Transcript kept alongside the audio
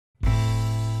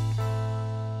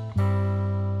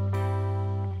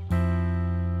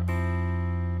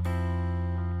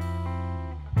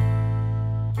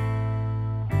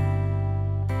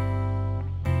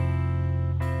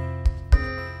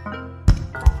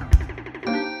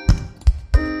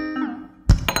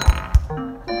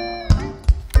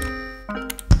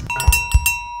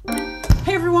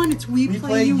everyone. It's We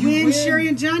Play, You Win. Sherry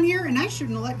and John here, and I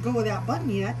shouldn't have let go of that button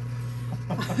yet.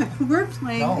 We're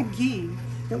playing a game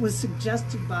that was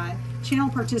suggested by channel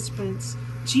participants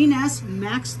Gene S.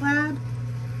 Max Lab.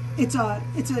 It's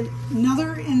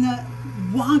another in the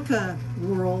Wonka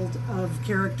world of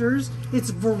characters.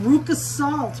 It's Veruca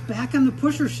Salt back on the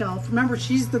pusher shelf. Remember,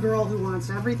 she's the girl who wants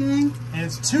everything. And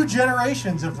it's 2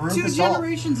 generations of Veruca Salt. 2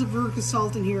 generations of Veruca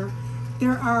Salt in here.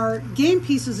 There are game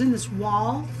pieces in this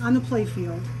wall on the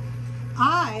playfield.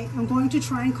 I am going to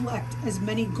try and collect as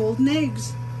many golden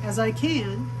eggs as I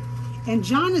can. And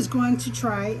John is going to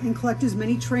try and collect as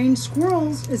many trained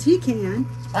squirrels as he can.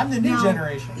 I'm the new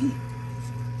generation.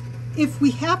 If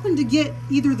we happen to get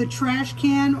either the trash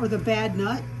can or the bad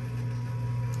nut,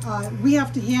 we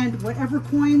have to hand whatever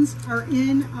coins are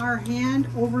in our hand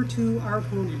over to our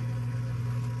opponent.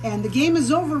 And the game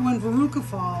is over when Veruca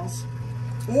falls.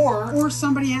 Or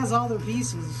somebody has all their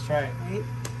pieces. That's right.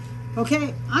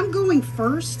 Okay, I'm going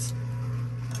first.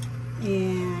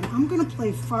 And I'm going to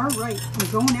play far right. I'm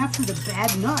going after the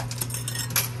bad nut.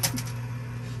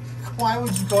 Why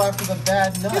would you go after the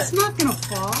bad nut? It's not going to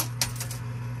fall.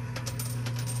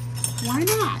 Why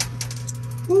not?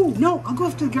 Ooh, no, I'll go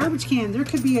after the garbage can. There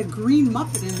could be a green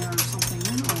Muppet in there or something.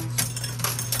 Who knows?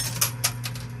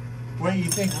 Wait,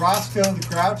 you think Roscoe the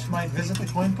Grouch might visit the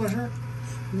coin pusher?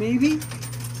 Maybe.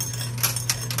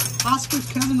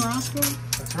 Oscar's cousin Roscoe?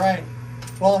 That's right.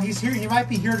 Well, he's here. He might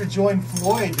be here to join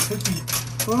Floyd, the cookie.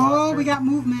 Oh, we got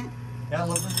movement. Yeah,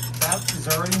 look, that is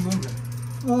already moving.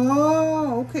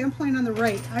 Oh, okay. I'm playing on the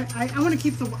right. I want to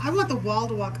keep the. I want the wall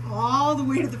to walk all the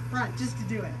way to the front just to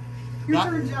do it. Your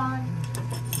turn, John.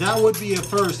 That would be a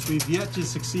first. We've yet to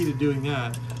succeed at doing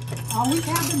that. Oh, we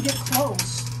have them get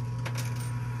close.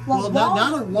 Well,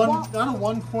 not a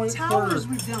one point towers quarter.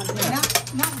 We've done,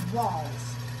 but not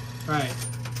walls. Right.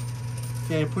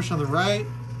 Okay, push on the right.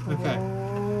 Okay.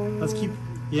 Oh. Let's keep.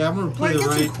 Yeah, I'm gonna play the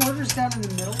right. Get some quarters down in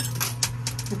the middle.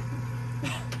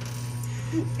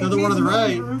 Another one on the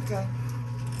right. Veruca.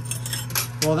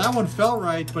 Well, that one fell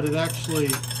right, but it actually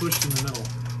pushed in the middle.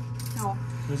 No.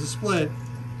 There's a split.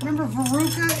 Remember,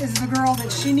 Veruca is the girl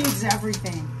that she needs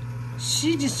everything.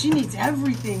 She needs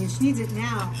everything, and she needs it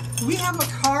now. We have a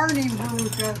car named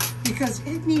Veruca because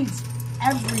it needs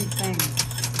everything.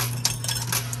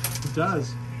 It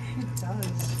does. It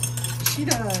does. She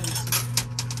does.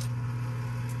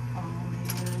 Oh,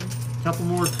 man. A couple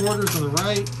more quarters on the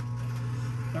right.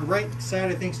 The right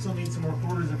side, I think, still needs some more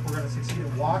quarters if we're going to succeed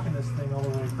at walking this thing all the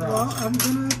way across. Well, I'm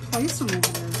going to place them over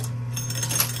there.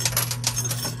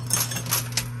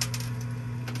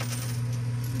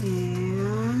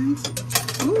 And,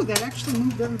 ooh, that actually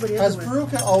moved everybody Has everywhere.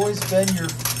 Veruca always been your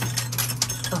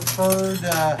preferred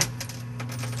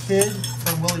kid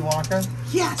from Willy Wonka?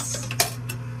 Yes.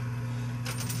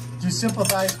 Do you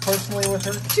sympathize personally with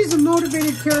her? She's a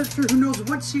motivated character who knows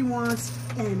what she wants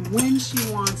and when she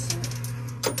wants it.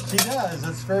 She does.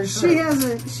 That's very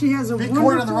true. She has a big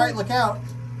cord on the right. Look out.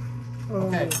 Oh.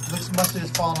 Okay, must have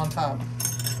just fallen on top.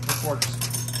 The quarters.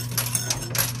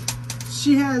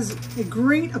 She has a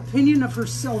great opinion of her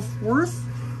self-worth.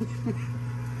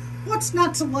 What's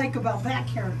not to like about that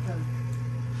character?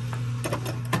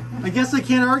 I guess I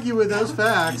can't argue with those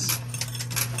facts.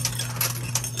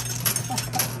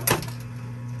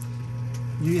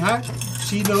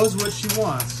 She knows what she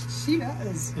wants. She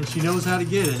does. And she knows how to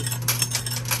get it.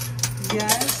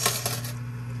 Yes.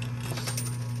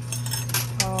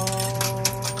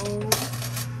 Oh.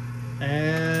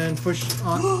 And push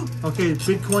on. Okay,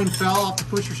 big coin fell off the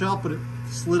pusher shelf, but it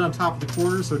slid on top of the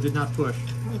quarter, so it did not push.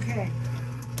 Okay.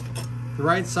 The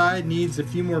right side needs a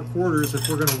few more quarters if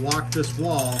we're going to walk this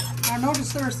wall. I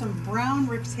noticed there are some brown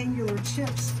rectangular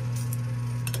chips.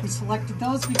 We selected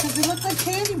those because they look like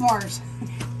candy bars.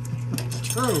 It's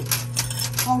true.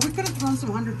 Oh, we could have thrown some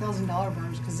 $100,000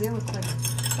 bars because they look like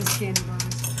those candy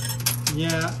bars.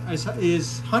 Yeah,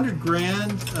 is 100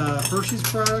 grand Hershey's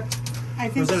product? I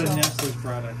think so. Or was that a Nestle's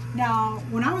product? Now,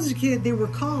 when I was a kid, they were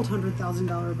called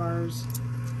 $100,000 bars,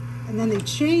 and then they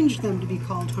changed them to be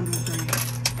called 100 grand.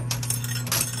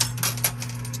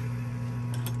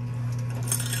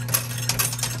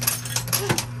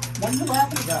 What are you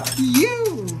laughing about?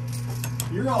 You!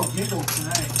 You're all giggled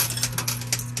tonight.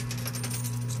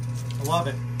 I love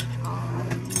it.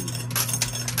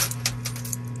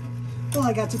 Well,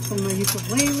 I got to play my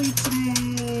ukulele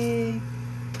today.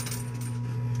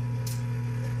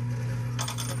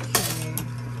 Okay.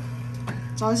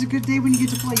 It's always a good day when you get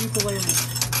to play ukulele.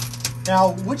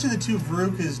 Now, which of the 2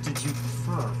 Verucas did you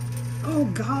prefer? Oh,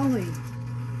 golly.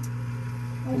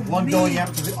 Oh, One man. going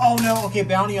after the... Oh, no. Okay,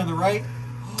 bounty on the right.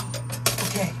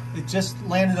 Okay. It just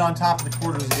landed on top of the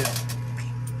quarters again.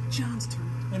 Okay, John's turn.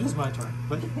 It is my turn.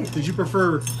 But did you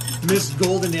prefer Miss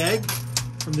Golden Egg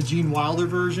from the Gene Wilder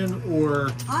version,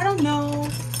 or? I don't know.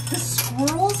 The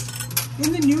squirrels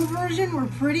in the new version were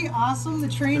pretty awesome. The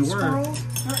trained squirrels,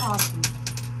 they're awesome.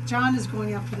 John is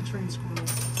going after the trained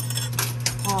squirrels.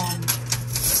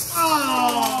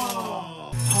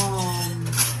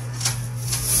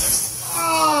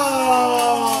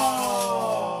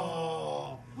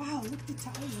 Wow, look, the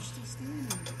tires are still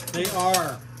standing. They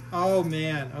are. Oh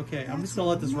man. Okay, I'm just gonna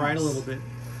let this ride a little bit.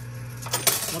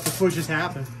 Let the pushes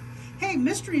happen. Hey,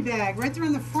 mystery bag right there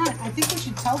in the front. I think we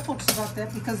should tell folks about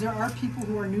that because there are people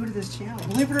who are new to this channel.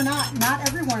 Believe it or not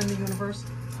everyone in the universe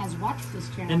has watched this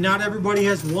channel. And not everybody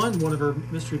has won one of our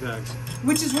mystery bags.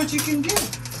 Which is what you can do.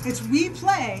 It's we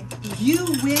play, you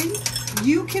win,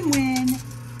 you can win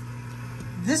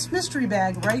this mystery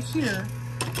bag right here.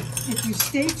 If you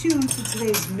stay tuned to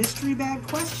today's mystery bag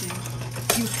question,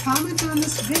 you comment on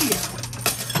this video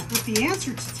with the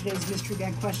answer to today's mystery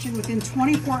bag question within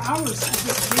 24 hours of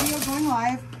this video going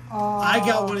live. I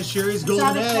got one of Sherry's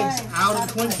golden eggs out of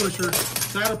the coin pusher.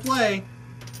 It's out of play.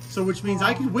 So which means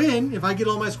I could win if I get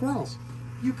all my squirrels.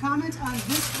 You comment on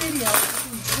this video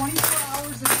within 24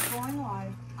 hours of it going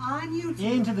live on YouTube.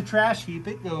 Into the trash heap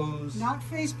it goes. Not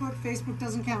Facebook. Facebook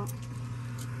doesn't count.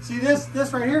 See this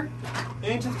right here?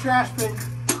 Into the trash bin.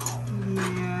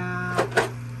 Yeah.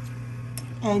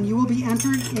 And you will be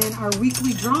entered in our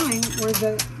weekly drawing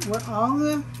where all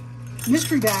the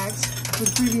mystery bags for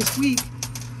the previous week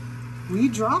we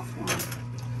draw for.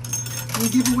 We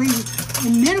give away a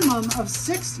minimum of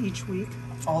 6 each week.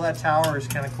 Oh, that tower is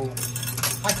kind of cool.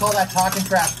 I call that talking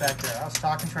trash back there. I was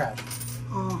talking trash.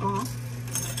 Uh-huh.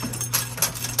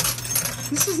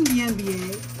 This isn't the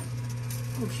NBA.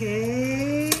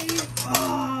 Okay.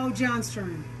 Oh, John's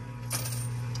turn.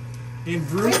 And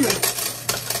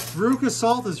Veruca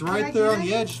Salt is right there on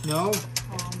the edge. No,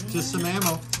 just some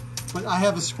ammo. But I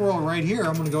have a squirrel right here.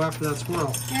 I'm going to go after that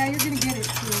squirrel. Yeah, you're going to get it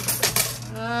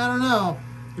too. I don't know.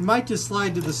 It might just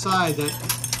slide to the side. That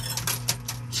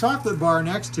chocolate bar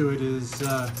next to it is...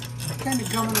 kind of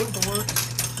gumming up the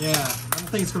works. Yeah, I don't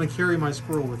think it's going to carry my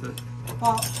squirrel with it.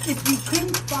 Well, if you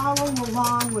couldn't follow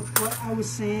along with what I was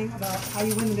saying about how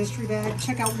you win the mystery bag,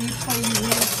 check out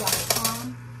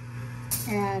WePlayYouWin.com.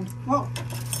 And, well,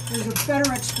 there's a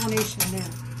better explanation there.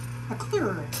 A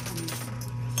clearer explanation.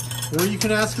 Or you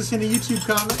can ask us in a YouTube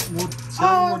comment and we'll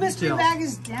tell you more mystery details. bag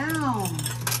is down.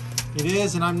 It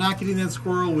is, and I'm not getting that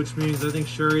squirrel, which means I think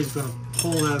Sherry's going to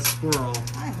pull that squirrel.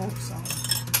 I hope so.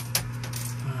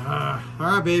 All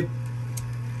right, babe.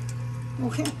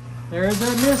 Okay. There's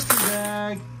that mystery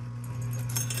bag.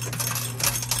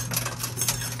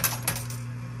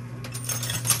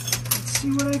 Let's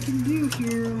see what I can do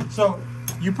here. So,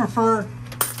 you prefer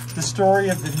the story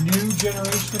of the new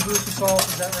generation of Veruca Salt,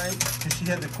 is that right? Because she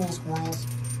had the cool squirrels.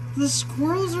 The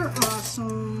squirrels are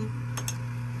awesome.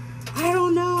 I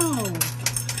don't know.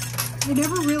 I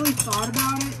never really thought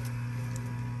about it.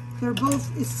 They're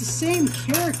both, it's the same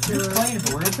character. You're playing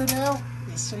Veruca now?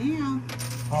 Yes, I am.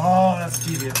 Oh, that's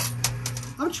devious.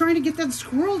 I'm trying to get that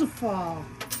squirrel to fall.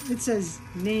 It says,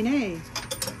 nay, nay.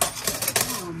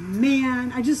 Oh,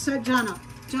 man. I just set John up.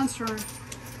 John's turn.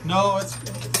 No,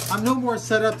 I'm no more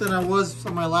set up than I was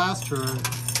on my last turn.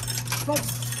 But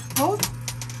both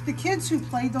the kids who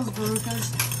played those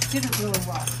Verucas did it really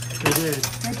well. They did.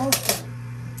 They both did.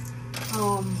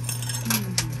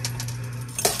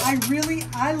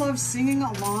 I love singing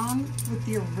along with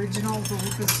the original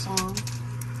Veruca song.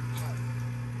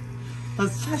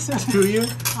 Let's do you?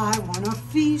 I want a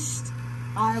feast.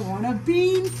 I want a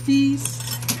bean feast.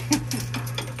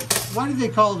 Why did they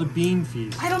call it a bean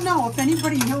feast? I don't know. If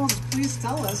anybody knows, please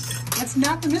tell us. That's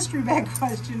not the mystery bag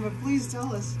question, but please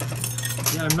tell us.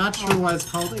 Yeah, I'm not sure why it's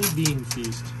called a bean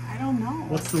feast. I don't know.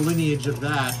 What's the lineage of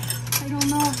that? I don't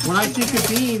know. When I think of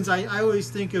beans, I always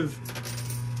think of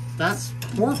that's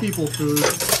poor people food.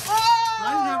 Oh!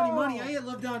 I didn't have any money. I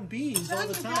lived on beans all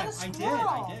the Then you time. got a I did. squirrel.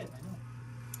 I know.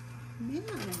 Man.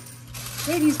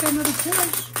 Wait, he's got another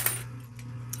push.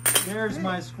 There's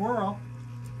my squirrel.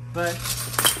 But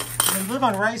they live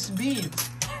on rice and beans.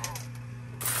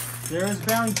 There's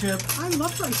Bounty Chip. I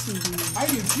love rice and beans. I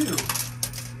do too.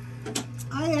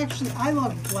 I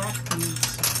love black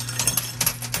beans.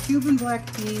 Cuban black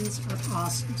beans are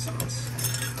awesome sauce.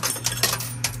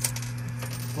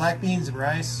 Black beans and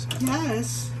rice.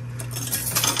 Yes.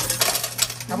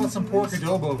 How about some pork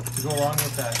adobo to go along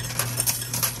with that?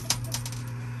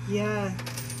 Yeah.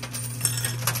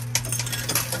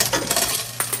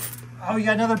 Oh, you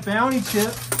got another Bounty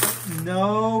Chip.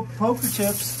 No poker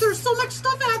chips. There's so much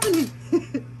stuff happening.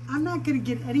 I'm not going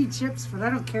to get any chips, but I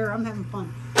don't care. I'm having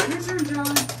fun. Your turn,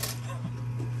 John.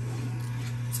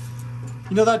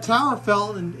 You know, that tower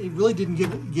fell and it really didn't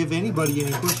give anybody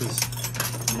any pushes.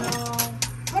 No.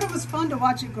 But it was fun to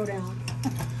watch it go down.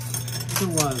 It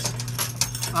was.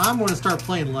 I'm going to start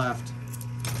playing left.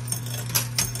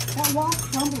 That wall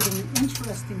crumbled in an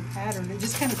interesting pattern. It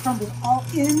just kind of crumbled all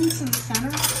into the center.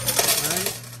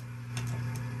 Right?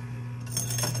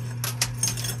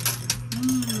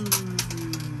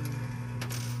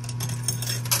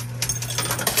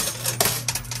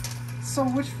 So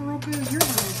which Veruca is your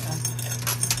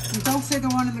Veruca? And don't say the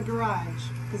one in the garage,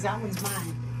 because that one's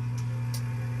mine.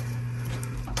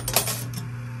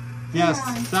 Yes,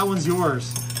 that one's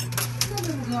yours.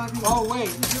 Oh, wait.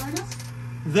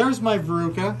 There's my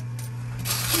Veruca.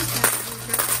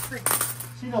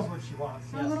 She knows what she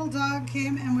wants. Our little dog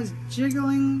came and was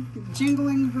jingling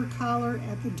her collar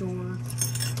at the door.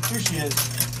 Here she is.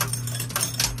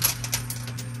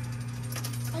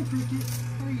 Hi, Cricket.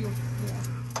 How are you?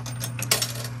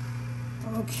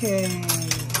 Yeah. Okay.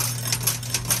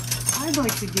 I'd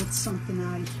like to get something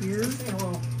out of here. Say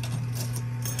hello.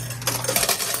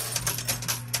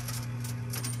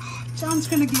 John's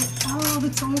gonna get all the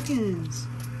tokens.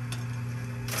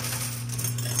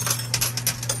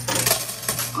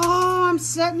 Oh, I'm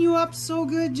setting you up so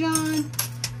good, John.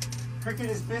 Cricket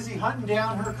is busy hunting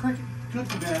down her cricket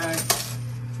cookie bag.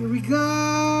 Here we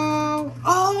go.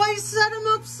 Oh, I set him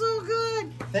up so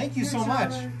good. Thank you so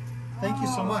much. Thank you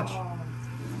so much.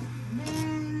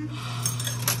 Man.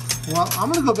 Well,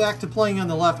 I'm going to go back to playing on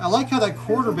the left. I like how that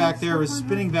quarter back there was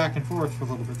spinning back and forth for a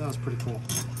little bit. That was pretty cool.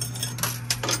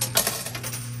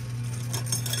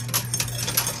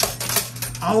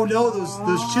 Oh no, those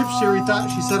chips Sherry thought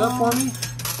she set up for me.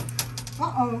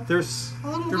 Uh-oh. They're A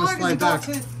little going to dog is slide about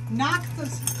back. to knock the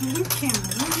loop camera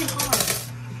really hard.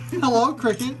 Hello,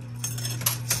 Cricket.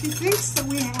 She thinks that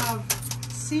we have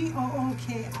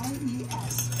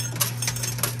C-O-O-K-I-E-S.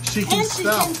 She can And she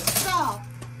spell. can spell.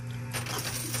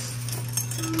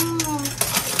 Oh.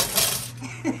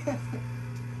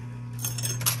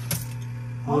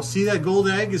 Well, see that gold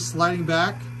egg is sliding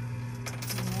back,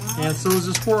 and so is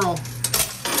the squirrel.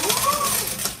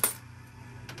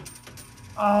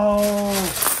 Oh,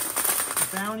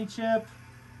 the bounty chip.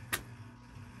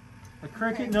 The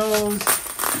cricket knows,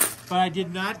 But I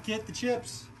did not get the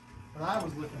chips that I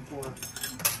was looking for.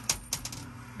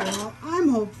 Well, I'm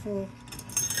hopeful.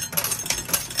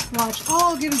 Watch, all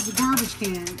I'll get is the garbage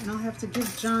can, and I'll have to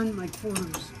give John my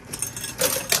quarters.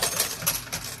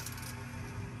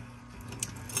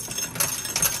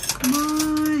 Come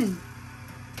on.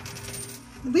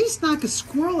 At least knock a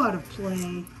squirrel out of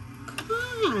play. Come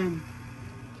on.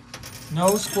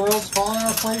 No squirrels falling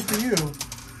out of play for you.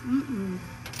 Mm-mm.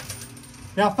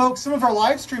 Now, folks, some of our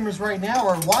live streamers right now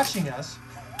are watching us,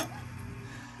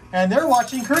 and they're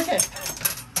watching Cricket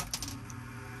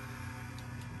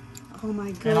Oh my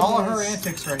goodness. and all of her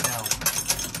antics right now.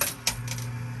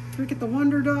 Cricket the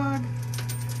Wonder Dog.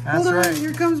 That's Hold on, right.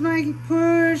 here comes my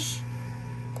push.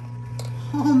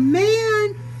 Oh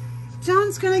man,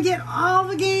 John's gonna get all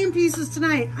the game pieces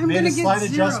tonight. I'm Made gonna a get slight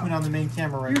 0. adjustment on the main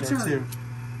camera right Your there, turn. too.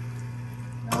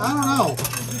 I don't know.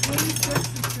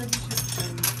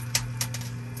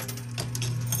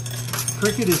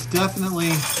 Cricket is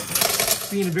definitely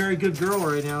being a very good girl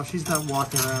right now. She's not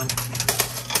walking around.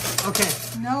 Okay.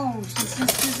 No, she's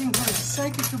just using her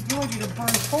psychic ability to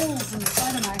burn holes in the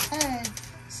side of my head,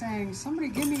 saying, "Somebody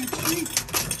give me a treat."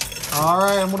 All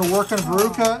right, I'm going to work on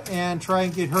Veruca and try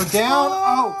and get her down.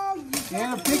 Oh, you got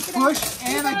and a to big make it push, out.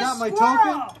 and You I got my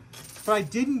squirrel. token, but I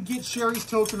didn't get Sherry's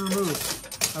token removed.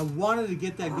 I wanted to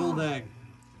get that gold egg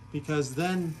because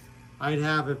then I'd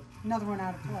have Another one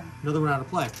out of play. another one out of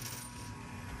play.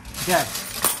 Okay,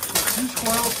 so 2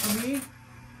 squirrels for me,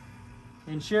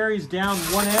 and Sherry's down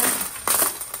 1 egg.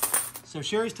 So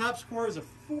Sherry's top score is a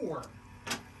 4.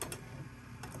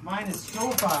 Mine is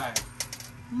still a 5.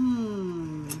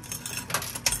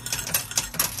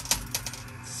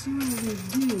 Let's see what we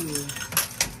do.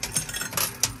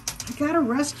 I gotta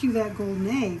rescue that golden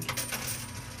egg.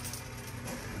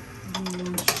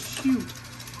 Oh, shoot.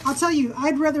 I'll tell you,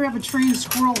 I'd rather have a trained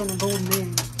squirrel than a golden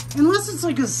egg. Unless it's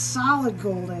like a solid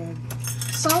gold egg.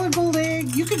 Solid gold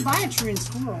egg, you could buy a trained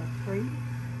squirrel, right?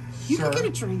 You Sure. could get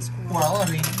a trained squirrel. Well, I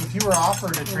mean, if you were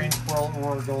offered a trained squirrel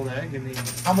or a gold egg, I mean,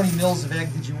 how many mils of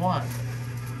egg did you want?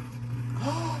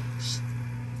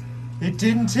 It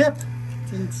didn't tip.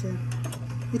 Didn't tip.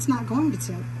 It's not going to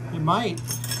tip. It might.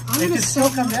 I'm It gonna could still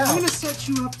come I'm down. gonna set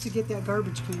you up to get that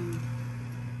garbage can.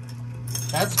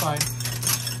 That's fine.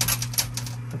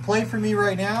 The play for me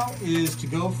right now is to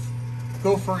go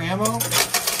for ammo.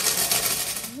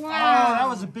 Wow. Oh, that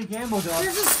was a big ammo dump.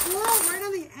 There's a squirrel right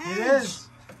on the edge. It is.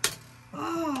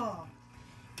 Oh.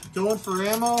 Going for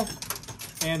ammo.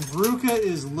 And Veruca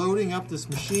is loading up this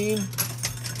machine.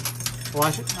 Well,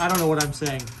 I don't know what I'm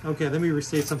saying. Okay, let me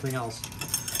restate something else.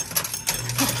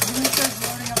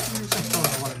 Loading up the machine. I don't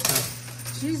know what I'm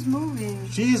saying. She's moving.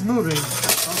 She's moving.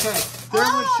 Okay, there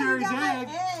was Sherry's you got egg.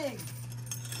 my egg.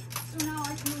 So now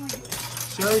I can only get...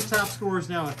 Sherry's top score is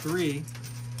now a 3.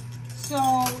 So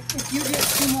if you get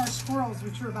 2 more squirrels,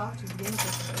 which you're about to, the game's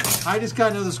over. I just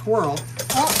got another squirrel.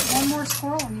 Oh, 1 more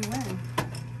squirrel and you win.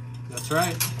 That's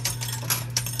right.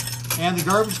 And the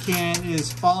garbage can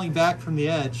is falling back from the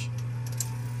edge.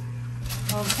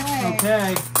 Okay.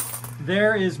 Okay,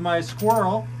 there is my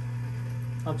squirrel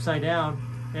upside down.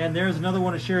 And there's another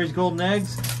one of Sherry's golden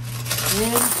eggs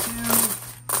into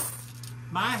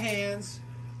my hands.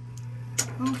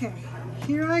 Okay,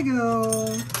 here I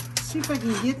go. See if I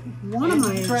can get one of Into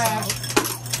my the eggs trash. out.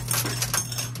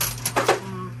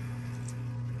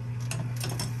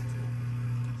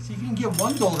 See if you can get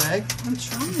one gold egg. I'm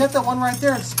trying. You got that one right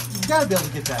there. You gotta be able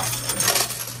to get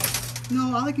that.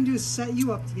 No, all I can do is set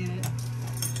you up to get it.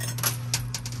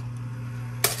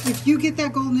 If you get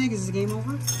that golden egg, is the game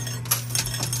over?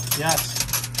 Yes.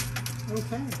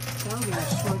 Okay, that'll be a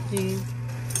short game.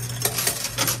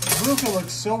 Veruca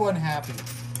looks so unhappy.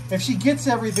 If she gets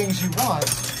everything she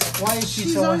wants, why is she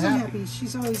She's so always unhappy? unhappy.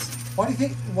 She's always... Why do you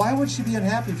think? Why would she be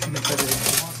unhappy if she gets everything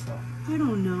she wants, though? I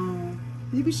don't know.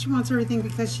 Maybe she wants everything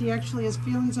because she actually has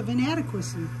feelings of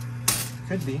inadequacy.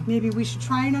 Could be. Maybe we should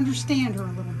try and understand her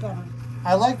a little better.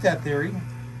 I like that theory.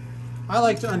 I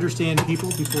like to understand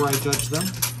people before I judge them.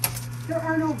 There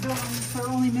are no villains. There are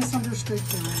only misunderstood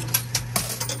feelings.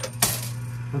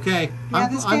 Okay, Yeah,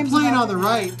 this I'm game's playing about on the that.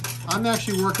 right. I'm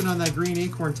actually working on that green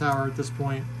acorn tower at this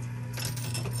point.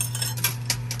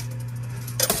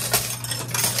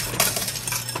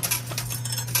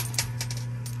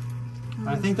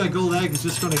 I think that gold egg is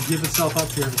just going to give itself up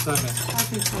here in a second. I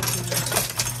think so too.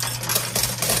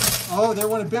 Oh, there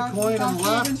went a Bitcoin on the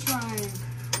Don't even left. try.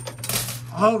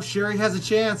 Oh, Sherry has a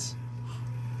chance.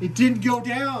 It didn't go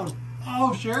down.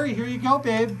 Oh, Sherry, here you go,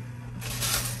 babe.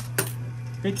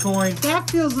 Bitcoin. That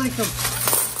feels like a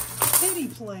pity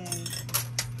play.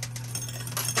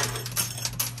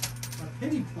 A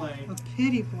pity play. A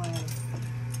pity play.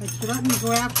 Like you let me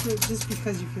go after it just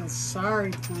because you feel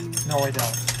sorry for me. No, I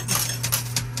don't.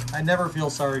 I never feel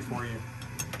sorry for you.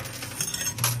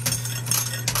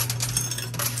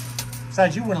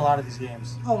 Besides, you win a lot of these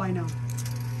games. Oh, I know.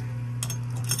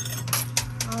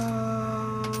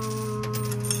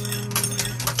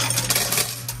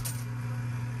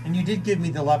 And you did give me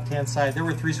the left-hand side. There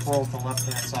were 3 squirrels on the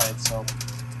left-hand side, so...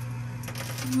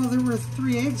 Well, there were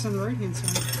 3 eggs on the right-hand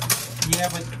side. Yeah,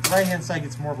 but the right-hand side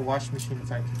gets more of a washing machine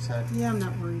effect, you said. Yeah, I'm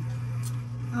not worried.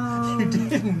 You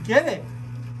didn't get it.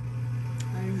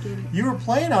 I didn't get it. You were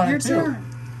playing on Your it, too. turn.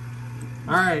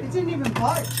 All right. It didn't even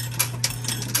budge.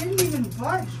 It didn't even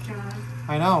budge, John.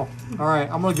 I know. All right,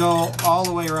 I'm going to go all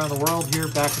the way around the world here,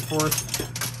 back and forth.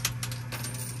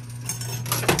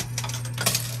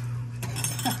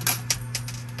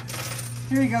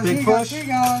 Here he goes. Big Here he push. goes. Here he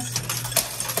goes.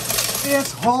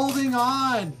 It's holding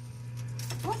on.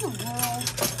 What in the world?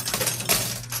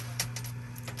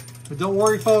 But don't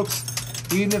worry, folks.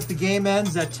 Even if the game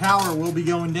ends, that tower will be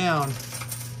going down.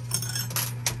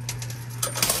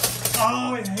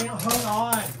 Oh, it hung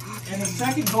on. And the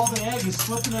second golden egg is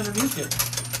slipping underneath it.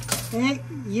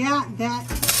 Yeah, that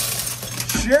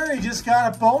Sherry just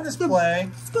got a bonus play.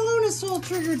 bonus hole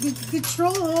trigger. The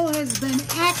control hole has been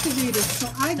activated, so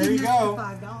I There get you an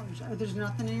extra go. $5. There's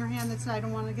nothing in your hand that I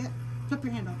don't want to get. Flip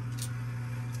your hand up.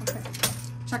 Okay.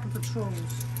 Checking for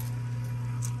trolls.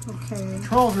 Okay.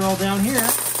 Trolls are all down here.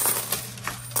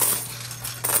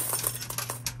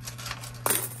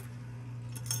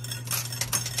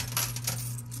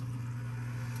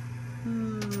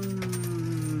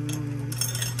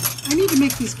 I need to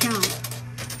make these count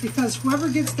because whoever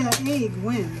gets that egg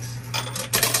wins.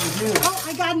 Oh,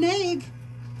 I got an egg.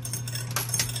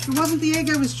 It wasn't the egg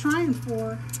I was trying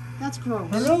for. That's gross.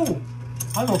 Hello.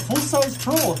 I'm a full-size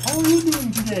troll. How are you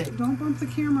doing today? Don't bump the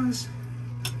cameras.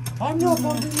 I'm not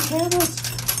bumping the cameras.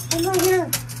 I'm right here.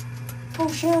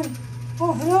 Oh, Sherry.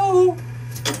 Oh, hello.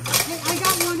 Hey, I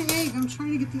got one egg. I'm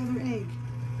trying to get the other egg.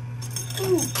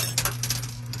 Ooh.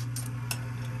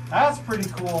 That's pretty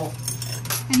cool.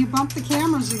 And you bump the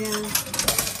cameras again.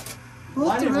 Both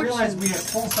I didn't directions. realize we had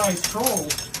full-size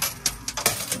trolls.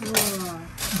 Ugh.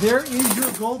 There is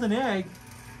your golden egg.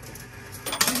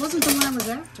 It wasn't the one I was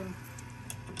after.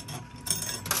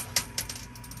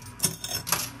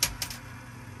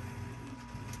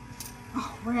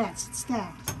 Oh, rats. It's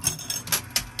stacked.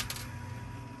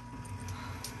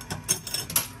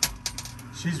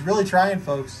 She's really trying,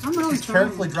 folks. I'm really She's trying.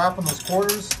 carefully dropping those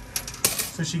quarters.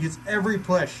 So she gets every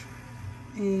push.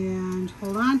 And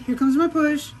hold on, here comes my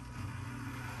push.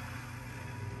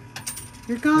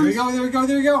 Here it comes. There we go, there we go,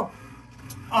 there we go.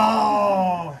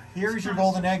 Oh, here's your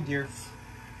golden egg, dear.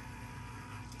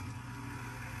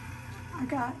 I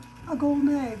got a golden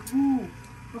egg. Ooh.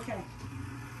 Okay.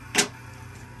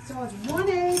 So it's 1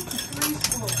 egg to 3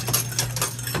 squirrels.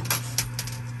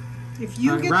 If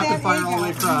you get rapid that fire egg all the way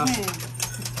out, across. you win.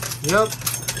 Yep.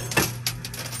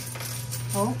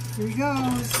 Oh, here he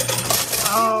goes.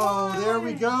 Oh, there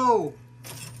we go.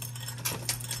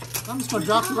 I'm just going to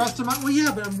drop the rest of my... Well,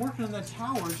 yeah, but I'm working on the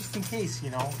tower just in case,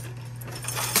 you know.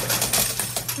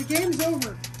 The game's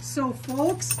over. So,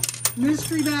 folks,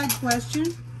 mystery bag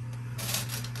question.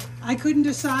 I couldn't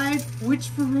decide which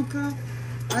Veruca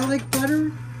I like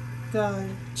better. The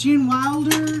Gene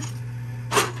Wilder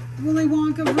Willy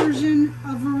Wonka version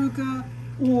of Veruca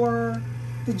or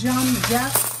the Johnny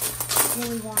Depp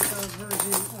Willy Wonka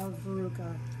version of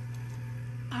Veruca.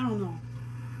 I don't know.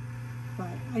 But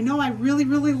I know I really,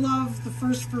 really love the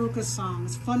first Veruca song.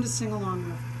 It's fun to sing along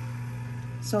with.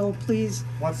 So please,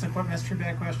 What's the quick mystery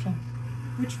bag question?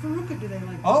 which Veruca do they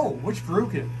like? Oh, which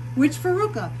Veruca? Which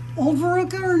Veruca? Old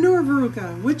Veruca or newer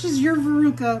Veruca? Which is your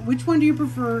Veruca? Which one do you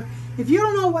prefer? If you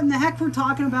don't know what in the heck we're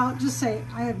talking about, just say,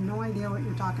 I have no idea what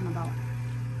you're talking about.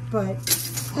 But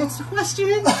that's the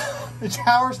question. The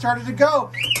tower started to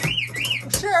go.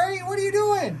 Sherry, what are you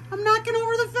doing? I'm knocking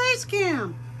over the face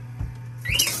cam.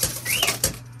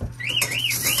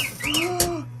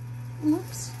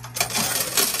 Oops.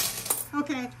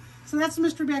 Okay, so that's the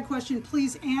mystery bag question.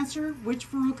 Please answer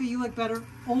which Veruca you like better.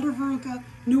 Older Veruca,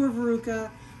 newer Veruca,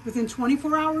 within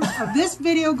 24 hours of this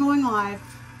video going live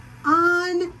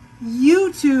on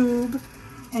YouTube,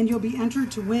 and you'll be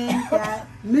entered to win that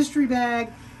mystery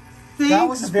bag. Thanks That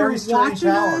was a very for strange watching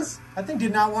tower. us. That thing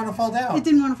did not want to fall down. It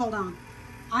didn't want to fall down.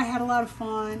 I had a lot of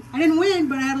fun. I didn't win,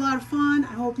 but I had a lot of fun.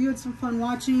 I hope you had some fun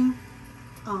watching.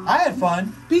 I had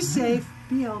fun. Be safe.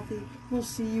 Be healthy. We'll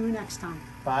see you next time.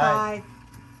 Bye. Bye.